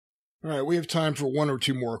All right, we have time for one or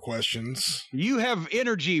two more questions. You have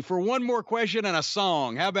energy for one more question and a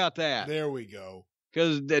song. How about that? There we go.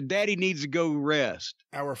 Because Daddy needs to go rest.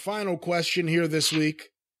 Our final question here this week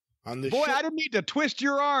on this. Boy, I didn't need to twist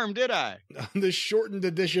your arm, did I? On this shortened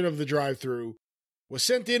edition of the Drive-Thru was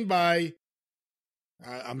sent in by,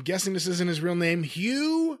 I'm guessing this isn't his real name,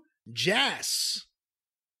 Hugh Jass.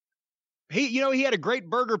 He had a great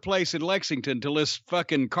burger place in Lexington till this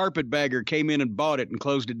fucking carpetbagger came in and bought it and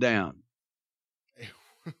closed it down.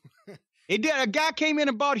 It did. A guy came in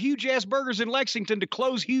and bought Huge Ass Burgers in Lexington to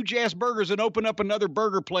close Huge Ass Burgers and open up another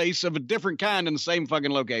burger place of a different kind in the same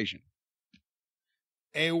fucking location.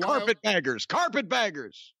 Carpetbaggers.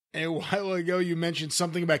 A while ago, you mentioned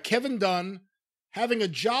something about Kevin Dunn having a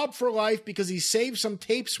job for life because he saved some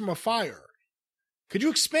tapes from a fire. Could you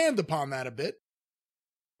expand upon that a bit?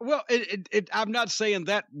 Well, I'm not saying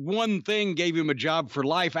that one thing gave him a job for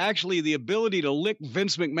life. Actually, the ability to lick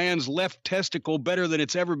Vince McMahon's left testicle better than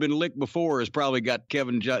it's ever been licked before has probably got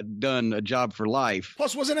Kevin Dunn a job for life.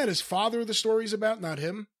 Plus, wasn't that his father the story's about, not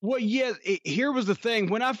him? Well, yeah, here was the thing.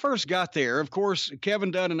 When I first got there, of course, Kevin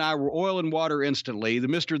Dunn and I were oil and water instantly.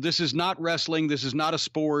 This is not wrestling. This is not a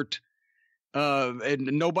sport. And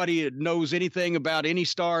nobody knows anything about any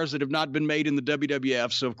stars that have not been made in the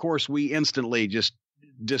WWF. So, of course, we instantly just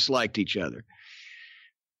disliked each other.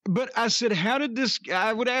 But I said,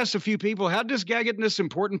 I would ask a few people, how did this guy get in this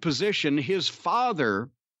important position? His father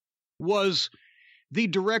was the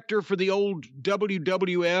director for the old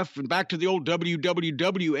WWF and back to the old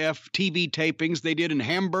WWF TV tapings they did in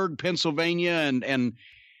Hamburg, Pennsylvania and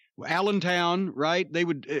Allentown, right? They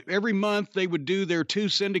would every month they would do their 2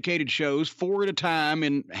 syndicated shows, 4 at a time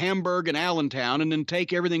in Hamburg and Allentown, and then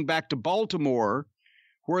take everything back to Baltimore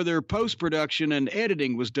where their post-production and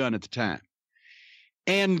editing was done at the time.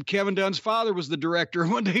 And Kevin Dunn's father was the director.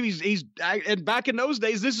 One day and back in those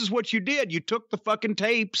days, this is what you did. You took the fucking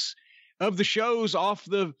tapes of the shows off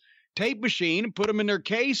the tape machine and put them in their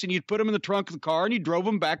case, and you'd put them in the trunk of the car, and you drove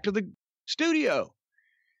them back to the studio.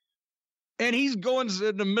 And he's going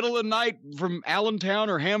in the middle of the night from Allentown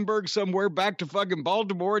or Hamburg somewhere back to fucking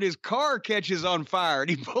Baltimore, and his car catches on fire. And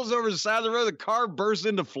he pulls over the side of the road. The car bursts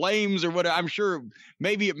into flames or whatever. I'm sure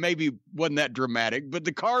maybe wasn't that dramatic, but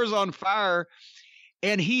the car's on fire.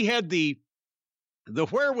 And he had the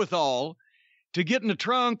wherewithal to get in the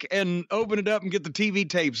trunk and open it up and get the TV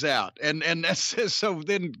tapes out. And that's so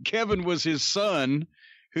then Kevin was his son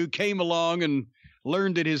who came along and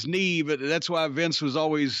learned at his knee, but that's why Vince was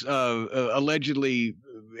always allegedly,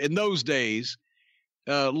 in those days,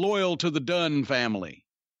 loyal to the Dunn family,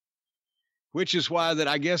 which is why that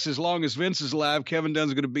I guess as long as Vince is alive, Kevin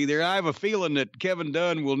Dunn's going to be there. I have a feeling that Kevin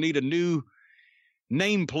Dunn will need a new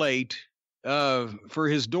nameplate for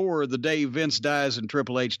his door the day Vince dies and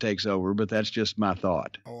Triple H takes over, but that's just my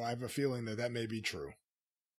thought. Oh, I have a feeling that may be true.